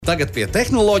Tagad pie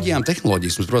tehnoloģijām.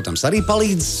 Tehnoloģijas mums, protams, arī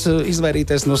palīdz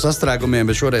izvairīties no sastrēgumiem,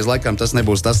 bet šoreiz laikam tas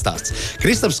nebūs tas stāsts.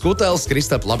 Kristaps Kutels,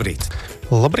 Kristap, labrīt!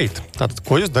 Labrīt! Tātad,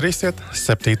 ko jūs darīsiet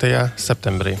 7.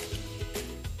 septembrī?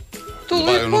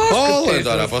 Vai nu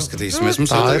kalendārā paskatīsimies?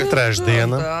 Mums tā ir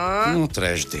trešdiena. Nu,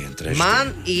 trešdiena.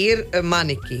 Man ir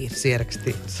manikīrs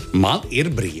ierakstīts. Man ir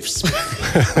brīvs.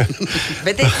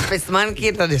 Bet es pēc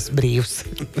manikīra tad esmu brīvs.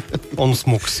 Un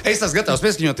smuks. Es esmu gatavs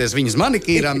pieskaņoties viņas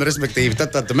manikīrām, respektīvi,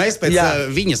 tad mēs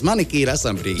pēc viņas manikīra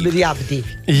esam brīvi. Jā, bet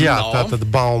divi. Jā, tātad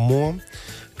baumo,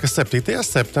 ka 7.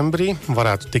 septembrī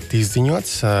varētu tikt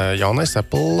izziņots jaunais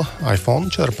Apple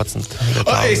iPhone 14.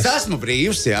 Es esmu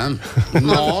brīvs, jā.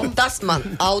 No. Tas man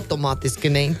automātiski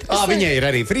neinteresē. Viņai ir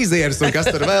arī frizieris un kas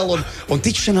tur vēl, un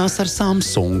tikšanās ar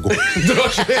Samsungu.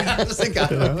 Droši vien, tas ir kā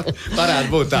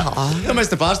varētu būt tā. Ja mēs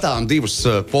te pārstāvam divus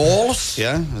polus,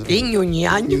 ja. Iņu un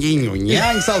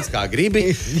Jāņu, sauc kā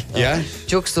gribi, ja.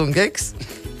 Čuks un geks.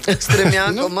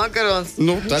 Stremjāko makarons.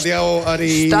 Nu, tad jau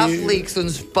arī... Staflīgs un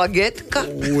spagetka.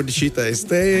 Un šitais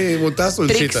te, un tas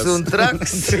un Triks šitas. un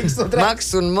traks.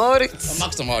 Maks un Morits.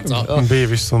 Maks un Morits.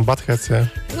 Bīvis un Buttheads, jā.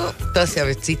 Nu, tas jau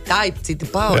ir citi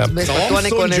paudz. Mēs par to Toms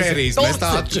neko un Džerijs. Mēs tā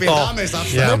mēs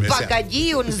apstāmies. Nu, pakaģī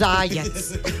un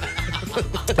zājats.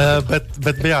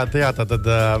 Bet jā, tātad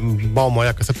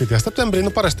baumoja, ka 7. septembrī,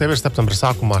 parasti jau ir septembra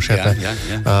sākumā šie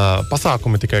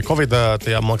pasākumi, tikai Covid,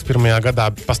 man liekas, pirmajā gadā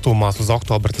pastūmās uz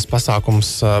oktobra tas pasākums,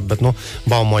 bet,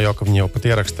 baumoja, ka viņi jau pat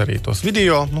ieraksta arī tos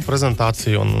video,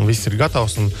 prezentāciju, un viss ir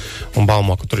gatavs, un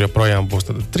baumo, ka tur joprojām būs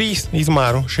tad 3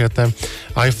 izmēru šie te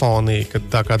iPhone,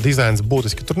 kad tā kā dizains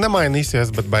būtiski tur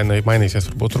nemainīsies, bet mainīsies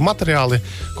varbūt tur materiāli,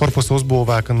 korpusa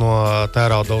uzbūvēka no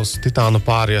tērauda uz titānu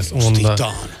pāries.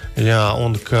 Titānu. Jā,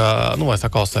 un ka, vai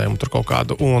sakalsējumu tur kaut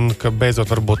kādu, un ka beidzot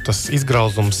varbūt tas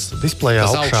izgrauzums displejā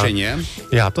tas augšā. Augšiņ,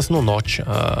 jā, tas noč,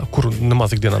 kuru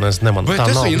nemaz ikdienā nemanu. Vai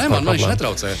tas viņa neman, man viņš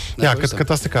netraucē? Jā, ka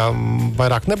tas tā kā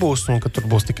vairāk nebūs, un ka tur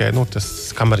būs tikai, tas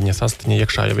kameriņas astiņa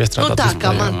iekšā jau iestrādāt tā displejā.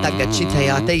 kā man tagad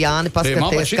šitajā te Jāni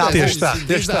paskaties, kā Tieši tā.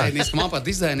 Dizainiski, man pat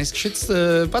dizainiski šits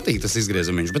patīk tas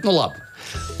izgriezumiņš, bet labi.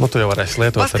 Tu jau varēsi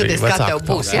lietot arī paskaties, vecāku. kā tev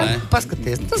būs, jā?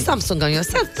 Paskaties, tas Samsungam jau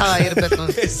sev tā ir, bet...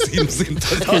 Es zinu,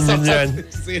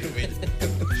 tas ir viņa.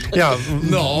 Jā,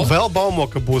 vēl baumo,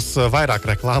 ka būs vairāk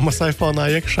reklāmas iPhone'ā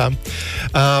iekšā,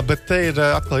 bet te ir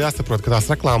atkal jāsaprot, ka tās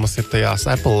reklāmas ir tajās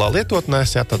Apple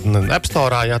lietotnēs, jā, tad App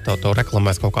Store'ā, jā, tev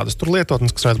reklamēs kaut kādas tur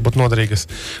lietotnes, kas varētu būt noderīgas.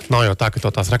 Nav jau tā, ka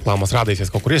tās reklāmas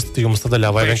rādīsies kaut kur iestatījuma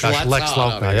sadaļā vai vienkārši leks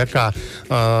laukā, ja, kā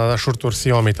šur tur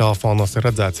Xiaomi telefonos ir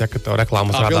redzēts, ja, ka tev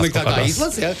reklāmas rādās kaut kādās.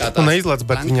 Izlec, jā, kā Tu neizlec,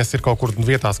 bet viņas ir kaut kur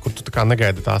vietās, kur tu tā kā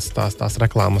negaidi tās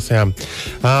reklāmas, jā.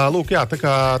 Lūk, jā, tā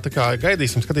kā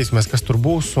gaidīsim, skatīsimies, kas tur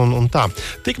būs un tā.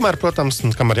 Tikmēr, protams,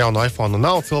 kamēr jaunu iPhone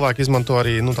nav, cilvēki izmanto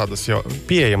arī, tādas jau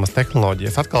pieejamas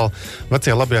tehnoloģijas. Atkal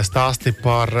vecie labie stāsti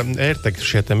par AirTag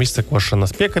šietiem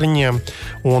izsekošanas piekariņiem,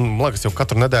 un, man liekas, jau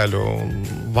katru nedēļu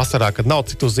vasarā, kad nav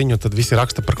citu ziņu, tad visi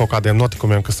raksta par kaut kādiem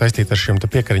notikumiem, kas saistīti ar šiem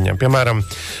te piekariņiem. Piemēram,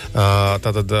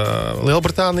 tātad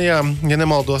Lielbritānijā, ja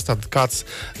nemaldos, tad kāds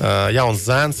jauns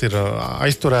zēns ir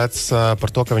aizturēts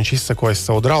par to, ka viņš izsekojas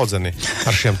savu draudzeni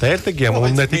ar šiem te AirTagiem,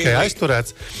 un ne tikai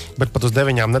aizturēts, bet pat uz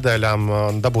 9 nedēļām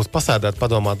dabūs pasēdēt,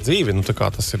 padomāt dzīvi. Tā kā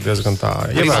tas ir diezgan tā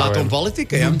ievērojami.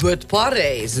 Politika, jā. Bet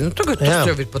pareizi. Tagad tas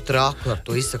jau ir pat rāku ar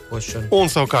to izsakošanu. Un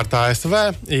savukārt ASV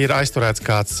ir aizturēts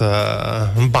kāds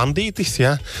bandītis,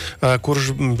 ja,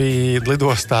 kurš bija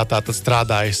lidostā tātad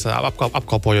strādājis,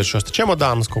 apkalpojot šos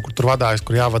čemodānus, kaut kur tur vadājis,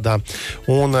 kur jāvadā,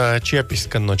 un čiepis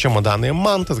gan no čemodāniem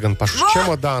mantas, gan pašus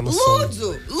čemodānus.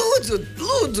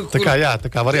 Lūdzu. Tā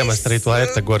kā var iemest arī to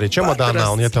AirTagu arī čemodānā,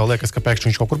 un ja tev liekas, ka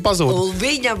pēkšņi viņš kaut kur pazūd.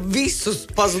 Viņa visus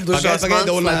pazudušās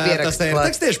Pagaidu, un mantas, tas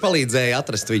AirTags tieši palīdzēja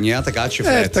atrast viņu, jā, tā kā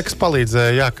atšifrēt. AirTags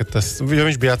palīdzēja, jā, ka jo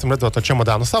viņš bija acīm redzot to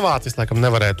čemodānu savācis, laikam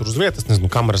nevarēja tur uz vietas, nezinu,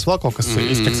 kameras vēl kaut kas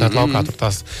izfiksēt laukā, tur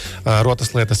tās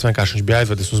rotas lietas vienkārši viņš bija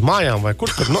aizvedis uz mājām vai kur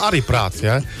tur, arī prāts,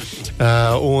 jā.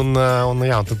 Un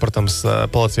tad, protams,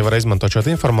 policija var izmantot šo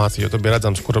informāciju, jo tur bija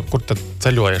redzams, kur tad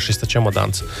ceļoja šis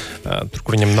čemodāns, tur,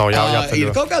 kur viņam nav jāceļo.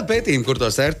 Ir kaut kādi pētījumi, kur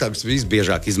tos AirTags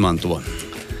visbiežāk izmanto?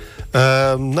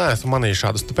 Nē, esmu manījis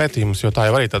šādus pētījumus, jo tā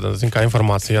jau arī tāda, kā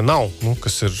informācija nav,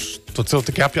 kas ir, tu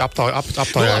tikai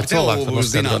aptaujāji cilvēku.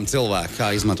 Zinām cilvēku, kā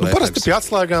izmanto AirTags. Parasti pie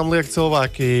atslēgām liek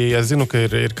cilvēki, es zinu, ka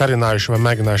ir karinājuši vai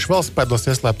mēģinājuši velosipēdos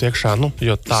ieslēpt iekšā,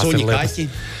 jo tās Suņi, ir lietas. kaķi?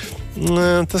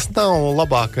 Tas nav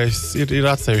labākais, ir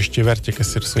atsevišķi verķi,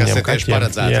 kas ir suņiem, kaķiem.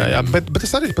 Jā, bet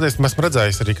es arī patiesībā esmu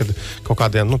redzējis arī, kad kaut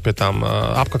kādiem, pie tām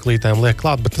apkaklītēm liek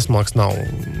klāt, bet tas, man liekas, nav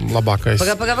labākais.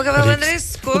 Pagaidies,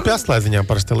 ko? Pie atslēdziņām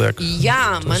parasti liek.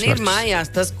 Jā, man ir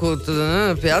mājās tas, ko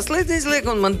pie atslēdziņas liek,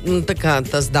 un man tā kā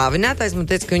tas dāvinātājs man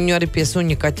teica, ka viņu arī pie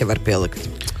suņa kaķa var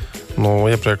pielikt. Nu,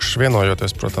 iepriekš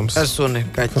vienojoties, protams. Ar suni,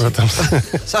 kaķi. Protams.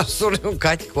 Ar suni un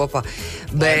kaķi kopā.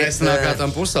 Bet es nākā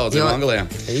tam pusaudzim Anglijā.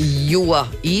 Jo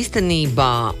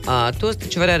īstenībā tos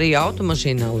taču var arī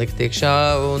automašīnā likt iekšā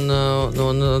un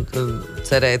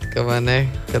cerēt, ka vai ne,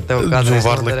 ka tev kādreiz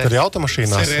var likt arī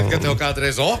automašīnās. Cerēt, ka tev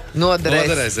kādreiz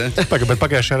noderēs. Bet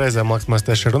pagājušajā reizē, man liekas, mēs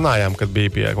tieši runājām, kad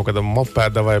bija pie kaut kāda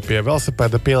mopēda vai pie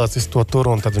velosipēda pielicis to tur,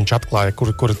 un tad viņš atklāja,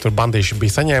 kuri tur bandīši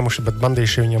bija saņēmuši, bet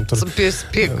bandīši viņam tur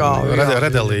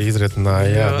redelī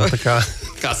izrietināja. Jā. Nu, tā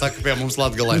kā saka pie mums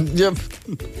Latgalē.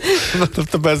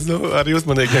 Tāpēc arī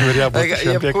uzmanīgiem ir jābūt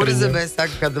šiem piekariņiem. Kur zemē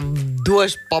saka, kad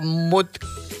došu pa muti,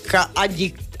 ka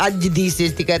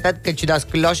atģidīsies tikai tad, kad šitās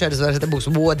kļošaras vairs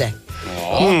nebūs vodē.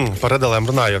 Par redelēm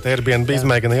runājot, Airbnb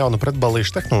izmēģina jaunu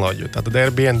pretbalīšu tehnoloģiju. Tātad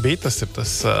Airbnb tas ir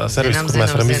tas servis, kur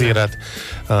mēs varam izīrēt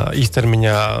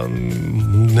īstermiņā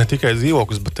ne tikai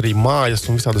dzīvokļus, bet arī mājas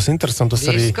un visādus interesantus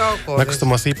arī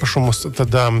nekustamos īpašumus.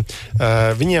 Tad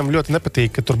viņiem ļoti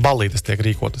nepatīk, ka tur balītes tiek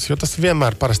rīkotas, jo tas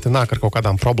vienmēr parasti nāk ar kaut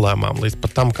kādām problēmām. Līdz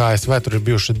pat tam, kā ASV tur ir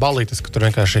bijušas balītes, ka tur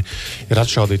vienkārši ir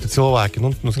atšaudīti cilvēki.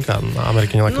 Kā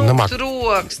amerikāņi laikam nemāk.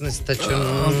 Troksnis taču.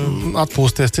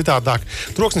 Atpūsties citādāk.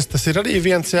 Troksnis tas ir arī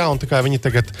viens, jā, un tā kā viņi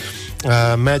tagad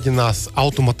mēģinās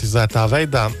automatizētā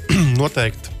veidā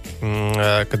noteikt,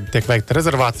 kad tiek veikta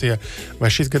rezervācija, vai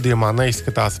šis gadījumā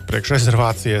neizskatās priekš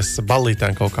rezervācijas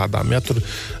balītēm kaut kādām, ja tur,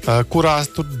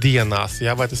 kurās tur dienās,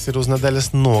 ja, vai tas ir uz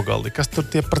nedēļas nogali, kas tur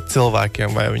tie par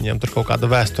cilvēkiem, vai viņiem tur kaut kāda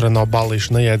vēsture nav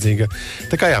balīša neiedzīga.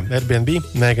 Tā kā jā,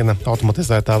 Airbnb mēģina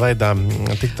automatizētā veidā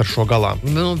tikt ar šo galā.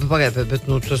 Pagaidiet, bet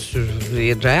tas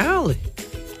ir reāli?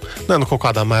 Nē, kaut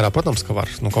kādā mērā, protams, ka var.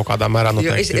 Kaut kādā mērā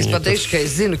noteikti. Es pateikšu, ka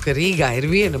es zinu, ka Rīgā ir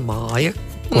viena māja,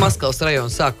 Maskavas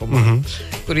rajona sākumā,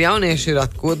 kur jaunieši ir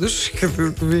atkoduši, ka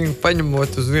viņi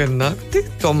paņemot uz vienu nakti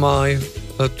to māju.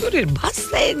 Tur ir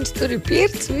baseins, tur ir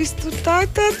pirts, viss tur tā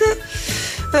ir tāda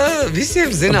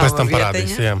visiem zināma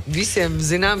vietiņa. Visiem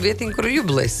zinām vietiņa, kuru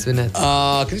jubilejas svinēt.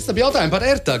 Kristap, jautājumu par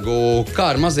AirTagu,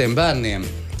 kā ar maziem bērniem.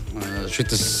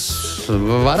 Šitas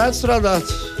varētu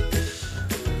strādāt?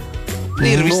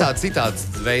 Ir visādi citādi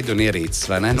veidi un ierīces,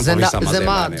 vai ne?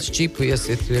 Zemādas čipu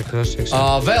iesiet iekšā.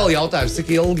 Vēl jautājums, cik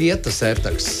ilgi iet tas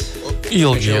AirTags?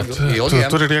 Ilgi iet.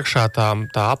 Tur ir iekšā tā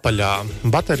apaļā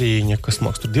baterīņa, kas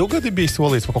mums tur 2 gadi bija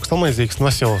solīts, vai kaut kas tam līdzīgs.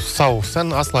 Es jau savu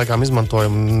sen atslēgām izmantoju,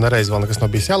 nereiz vēl nekas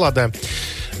nav bijis jālādē.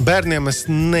 Bērniem es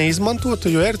neizmantotu,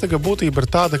 jo AirTaga būtība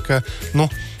ir tāda, ka,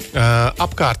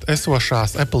 apkārt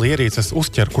esošās Apple ierīces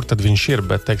uzķer, kur tad viņš ir,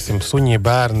 bet, teiksim, suņi,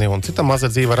 bērni un cita maza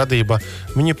dzīva radība,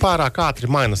 viņi pārāk ātri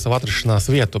maina savu atrašanās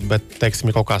vietu, bet,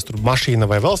 teiksim, ja kaut kāds tur mašīna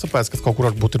vai velosipēds, kas kaut kur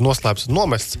varbūt ir noslēpts un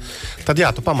nomests, tad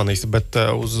jā, tu pamanīsi, bet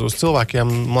uz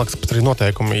cilvēkiem, man liekas, pat arī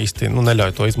noteikumi īsti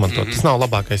neļauj to izmantot. Tas nav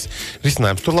labākais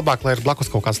risinājums. Tur labāk, lai ir blakus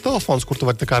kaut kāds telefons, kur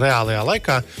tu vari tā kā reālajā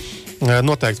laikā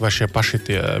noteikti vai šie paši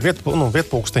tie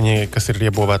vietpūksteņi, kas ir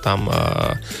iebūvētām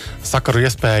sakaru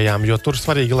iespējām, jo tur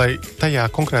svarīgi, lai tajā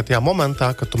konkrētajā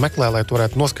momentā, kad tu meklē, lai tu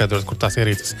varētu noskaidrot, kur tās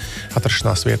ierīces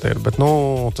atrašanās vieta ir. Bet,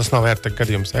 tas nav AirTag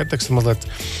gadījums. AirTags ir mazliet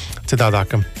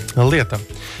citādāka lieta.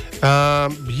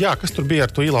 Jā, kas tur bija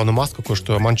ar to Ilonu Masku, kurš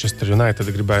to Manchester United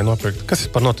gribēja nopirkt? Kas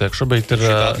par notiek? Šobrīd ir...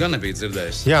 Šitādi gan nebija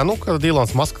dzirdējis. Jā, kad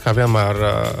Ilons Maska kā vienmēr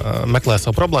meklē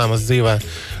savu problēmas dzīvē,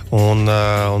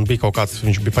 un bija kaut kāds,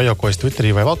 viņš bija pajaukojis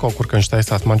Twitterī vai vēl kaut kur, ka viņš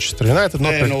taisās Manchester United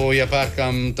nopirkt. Ja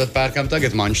pērkam, tad pērkam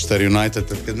tagad Manchester United,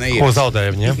 tad, kad neies. Ko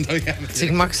zaudēja viņi, ja?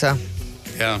 Cik maksā?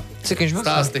 Jā. Cik viņš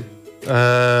maksā? Stāsti.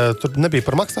 Tur nebija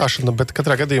par maksāšanu, bet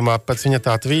katrā gadījumā pēc viņa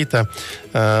tā tvīta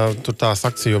tur tās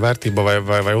akciju vērtība vai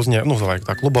vai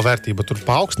tā kluba vērtība tur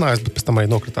paaugstinājās, bet pēc tam arī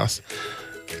nokritās.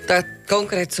 Tā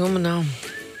konkrēta summa nav.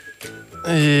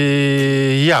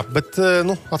 Jā, bet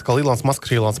atkal Ilons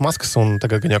Masks, un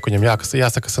tagad gan jau viņam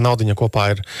jāsaka, ka naudiņa kopā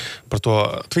ir par to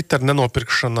Twitter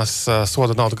nenopirkšanas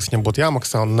soda naudu, kas viņam būtu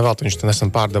jāmaksā, un nevēl viņš te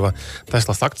nesen pārdeva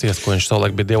Teslas akcijas, ko viņš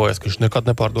savulaik bija dievojies, ka viņš nekad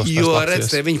nepārdos Teslas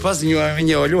akcijas. Jo, viņi paziņoja,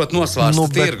 viņi jau ļoti nosvārsta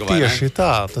tirgu, vai ne? Tieši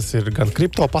tā, tas ir gan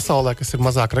kripto pasaulē, kas ir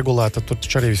mazāk regulēta, tur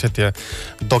taču arī visi tie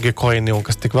Dogecoini, un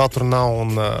kas tik vēl tur nav,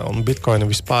 un Bitcoini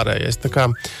vispārējais. Tā kā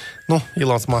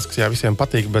Ilons Masks, jā, visiem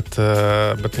patīk, bet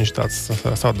viņš tāds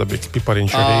savdabīgs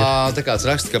pipariņš arī ir. Tā kāds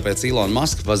raksta, ka pēc Ilona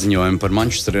Maska paziņojuma par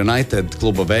Manchester United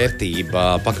kluba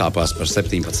vērtība pakāpās par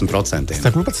 17%.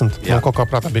 17%? Jā. Kaut kā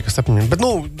prātā bija, ka 7%. Bet,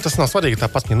 tas nav svarīgi,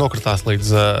 tāpat viņi nokritās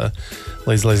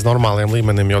līdz normāliem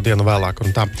līmenim jau dienu vēlāk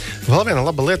un tā. Vēl viena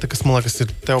laba lieta, kas, man liekas,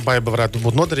 ir tev baiba varētu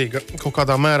būt noderīga kaut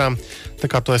kādā mērā, tā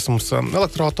kā tu esi mums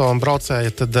elektroauto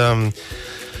braucēja, tad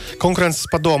Konkurences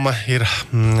padome ir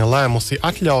lēmusi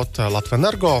atļaut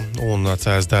Latvenergo un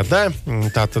CSDD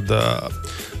tātad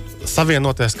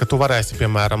savienoties, ka tu varēsi,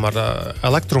 piemēram, ar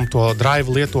elektrumu to drive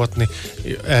lietotni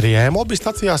arī e-mobi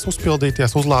stacijās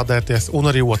uzpildīties, uzlādēties un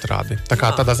arī otrādi. Tā kā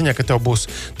tādā ziņā, ka tev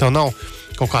nav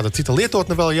kaut kāda cita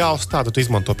lietotne vēl jāuzstāda, tu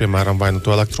izmanto, piemēram, vai nu to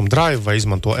elektrumu drive, vai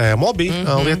izmanto e-mobi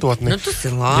lietotni. Nu, tas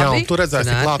ir labi. Jā, un tu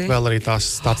redzēsi klāt vēl arī tās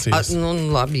stacijas. Nu,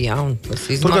 labi, jā, un tas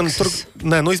izmaksas.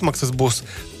 Izmaksas būs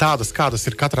tādas, kādas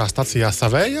ir katrā stacijā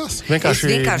savējās. Vienkārši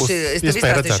būs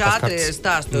iespēja redzēt tās kartes. Es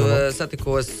stāstu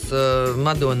satikos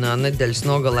Madonā nedēļas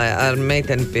nogalē ar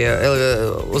meiteni pie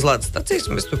uzlādes stacijas,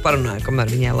 un mēs tur parunājām,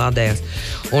 kamēr viņai lādējās.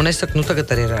 Un es saku,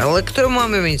 tagad arī ir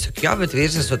elektrumami. Viņi saka, jā, bet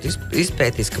vīrs esot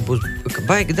izpētījis, ka būs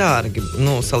baigi dārgi,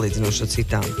 salīdzinoši ar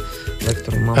citām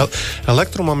elektrumam.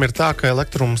 Elektrumam ir tā, ka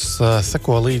elektrums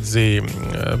seko līdzi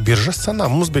biržas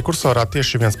cenām. Mums bija kursorā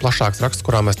tieši viens plašāks raksts,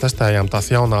 kurā mēs testējām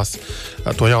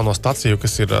to jauno staciju,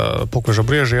 kas ir Pulkveža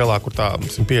Brieža ielā, kur tā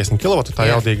 150 kW tā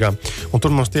jaudīgā. Un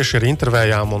tur mums tieši arī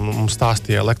intervējām un mums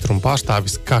stāstīja elektruma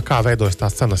pārstāvis, kā veidojas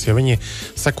tās cenas, jo viņi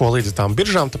seko līdzi tām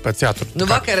biržām, tāpēc jā, tur...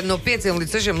 Vakar no 5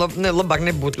 līdz 6 labāk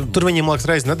nebūtu. Tur viņi, man liekas,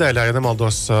 reizi nedēļā, ja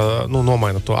nemaldos,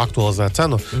 nomaina to aktualizē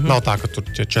cenu. Nav tā, ka tur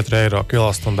 4 eiro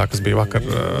kilostundā, kas bija vakar.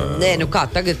 Nē,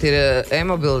 tagad ir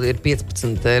e-mobili ir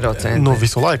 15 eiro centi.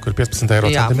 Visu laiku ir 15 eiro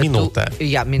centi minūtē.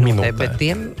 Jā, minūtē, bet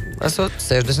tiem esot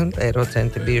 60 eiro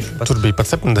centi bijuši. Tur bija pat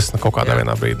 70 kaut kādā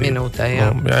vienā brīdī. Minūtē,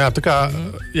 jā. Jā, tā kā,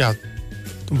 jā,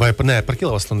 vai par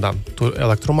kilostundām. Tur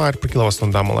elektrumā ir par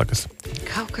kilostundām, man liekas.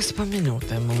 Kaut kas pa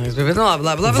minūtēm, man liekas. Bet labi.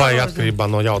 Vai atkarībā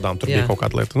no jaudām tur bija kaut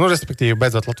kāda lieta. Respektīvi,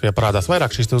 beidzot Latvijā parādās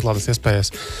vairāk šīs uzlādes iespējas,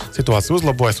 situācija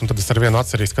uzlabojas, un tad es ar vienu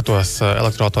atcerī skatos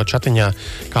elektroauto čatiņā,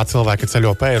 kā cilvēki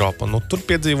ceļo pa Eiropu. Tur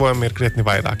piedzīvojumi ir krietni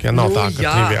vairāk, ja nav tā, ka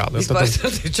triviāli. Vispār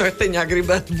čatiņā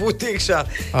gribētu būt iekšā.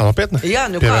 Nopietni? Jā,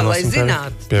 kā, lai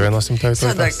zinātu. Pievienosim tevi.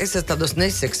 Sadāk, es esmu tādos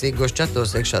neseksīgos čatos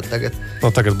iekšā tagad.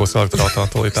 Tagad būs elektroauto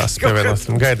tūlītās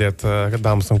pievienosim. Gaidiet,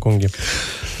 dāmas un kungi.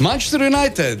 Manchester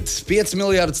United 5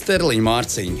 miljārdu sterliņu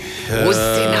mārciņu.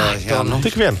 Uzzināt.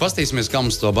 Tik vien. Pastīsimies, kā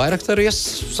mums to Bayraktaru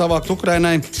savākt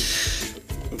Ukrainai.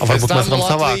 Varbūt mēs varam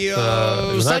savākt.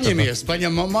 Saņemies,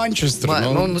 paņem Manchesteru.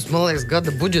 Man liekas,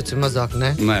 gada budžets ir mazāk,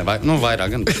 ne? Nē,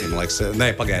 vairāk gan, man liekas.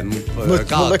 Nē, pagaidi.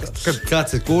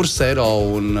 Kāds ir kurs eiro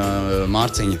un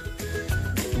mārciņa?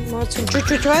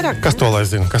 Čučuč vairāk. Kas to lai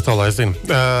zina?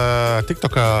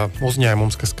 TikTokā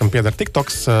uzņēmums, kam pieder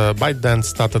TikToks,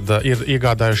 ByteDance, tātad ir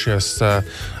iegādājušies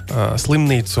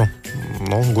slimnīcu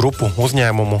grupu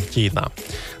uzņēmumu Ķīnā.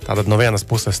 Tātad no vienas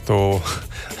puses tu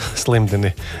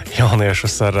slimdini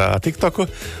jauniešus ar TikToku,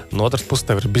 no otras puses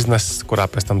tev ir bizness, kurā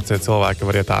pēc tam cilvēki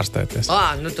var iet ārstēties.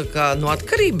 Tā kā no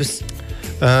atkarības?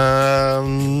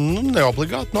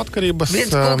 Neobligāti no atkarības. Viens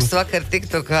kungs vakar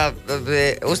TikTokā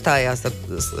uzstājās,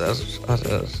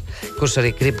 kurš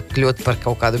arī grib kļūt par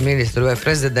kaut kādu ministru vai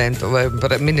prezidentu, vai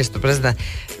ministru prezidentu,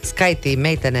 skaitīja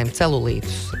meitenēm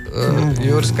celulītus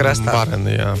jūras krastā.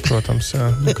 Vareni, jā, protams,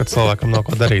 jā. Kad cilvēkam nav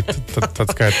ko darīt, tad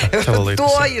skaita celulītus.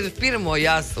 To ir pirmo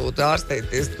jāsūta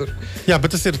ārstēties tur. Jā,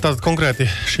 bet tas ir tāda konkrēti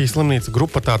šī slimnīca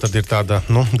grupa, tā tad ir tāda,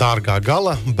 dārgā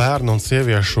gala bērnu un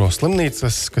sieviešu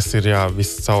slimnīcas, kas ir, jā,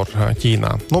 caur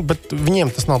Ķīnā. Bet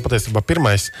viņiem tas nav patiesībā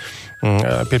pirmais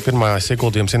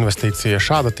ieguldījums investīcija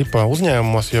šāda tipa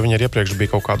uzņēmumos, jo viņi arī iepriekš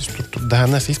bija kaut kādus tur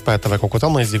DNS izpēta vai kaut ko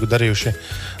tam līdzīgu darījuši.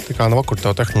 Tā kā nav kur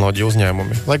tev tehnoloģiju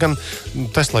uzņēmumi. Lai gan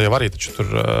Tesla jau arī taču tur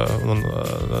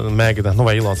mēģina,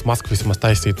 vai Ilons Masks vismaz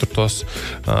taisīt tur tos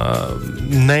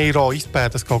neiro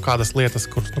izpētas kaut kādas lietas,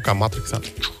 kur, kā Matrixā,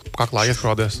 kaklā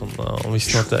ieskrodies un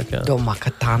viss notiek. Jā. Domā, ka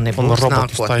tā nebūs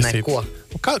nākotnē neko.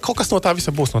 Kaut kas no tā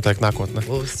visa būs noteikti nākotnē.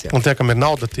 Un tie, kam ir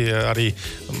nauda, tie arī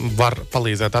var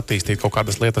palīdzēt attīstīt kaut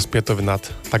kādas lietas, pietuvināt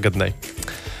tagadnē.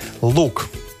 Lūk.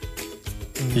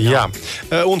 Jā.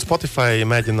 Un Spotify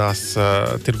mēģinās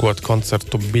tirgot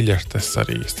koncertu biļetes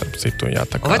arī, starp citu. Jā,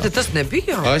 Vai tad tas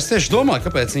nebija? Es tieši domāju,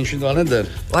 kāpēc viņš to nedara.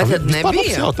 Vai tad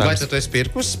nebija? Vai tad tu esi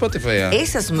pirkus Spotify?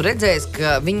 Es esmu redzējis,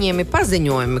 ka viņiem ir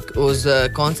paziņojumi uz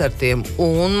koncertiem,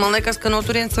 un man liekas, ka no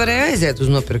turienes varēja aiziet uz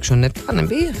nopirkšanu. Tā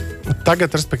nebija? Tagad,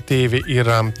 respektīvi, ir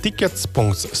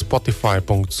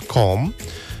tickets.spotify.com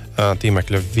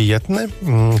tīmekļa vietne,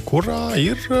 kurā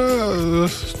ir,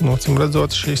 nocim redzot,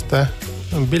 šīs te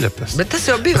biļetes. Bet tas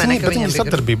jau bija, vai ne, ka viņiem bija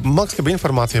sadarbība. Man liekas, ka bija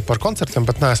informācija par koncertiem,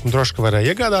 bet neesmu droši, ka varēja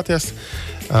iegādāties.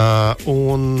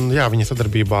 Un jā, viņa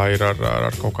sadarbībā ir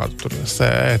ar kaut kādu tur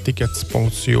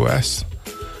tickets.us.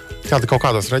 Kādi kaut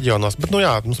kādos reģionos, bet,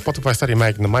 Spotify arī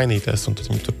mēģina mainīties, un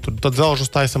tad zelžus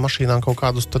taisa mašīnām kaut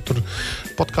kādus, tad tur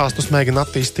podkāstus mēģina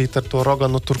attīstīt ar to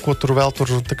Roganu, ko tur vēl tur,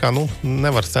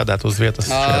 nevar sēdēt uz vietas.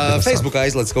 Facebookā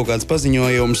izlaiž kaut kāds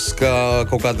paziņojums, ka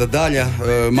kaut kāda daļa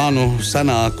manu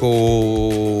senāku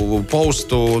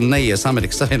postu neies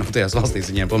Amerikas Savienotajās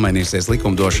valstīs, viņiem pamainīsies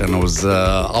likumdošana uz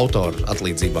autoru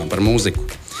atlīdzībām par mūziku.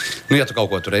 Ja tu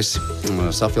kaut ko tur esi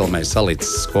safilmējis,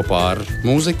 salicis kopā ar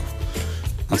mūziku,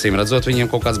 acīm redzot, viņiem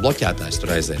kaut kāds bloķētājs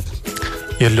tur aiziet.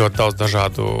 Ir ļoti daudz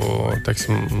dažādu,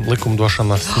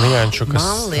 likumdošanas nianšu, kas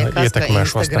ietekmē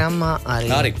šo Instagramā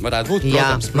arī varētu būt,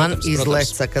 protams. Man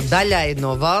izleca, ka daļai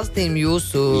no valstīm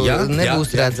jūsu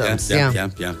nebūs redzams. Jā.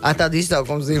 Tāda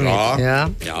izsaukuma zīmīte.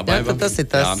 Jā, tas ir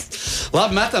tas.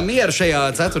 Labi, metam mieru šajā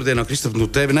ceturtdienā, Kristof,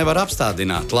 tevi nevar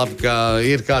apstādināt. Labi, ka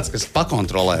ir kāds, kas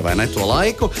pakontrolē, vai ne, to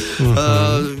laiku.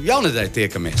 Jaunedēļ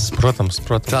tiekamies. Protams.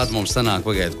 Tāda mums sanāk,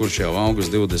 pagaiet, kurš jau augusts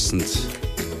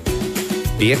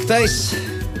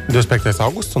 25.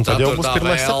 augusts, un tad jau būs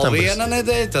 1. septembris. Viena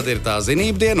nedēļa, tad ir tā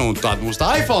zinība diena, un tad mums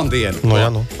tā iPhone diena.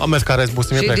 Mēs kādreiz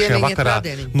būsim iepriekšējā vakarā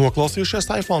noklausījušies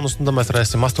iPhone'us, un tad mēs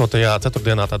varēsim 8.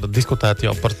 ceturtdienā diskutēt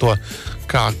jau par to,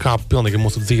 kā pilnīgi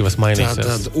mūsu dzīves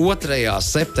mainīsies. Tad 2.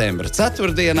 septembra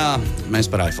ceturtdienā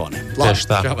mēs par iPhone. Tieši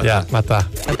tā, jā, tā.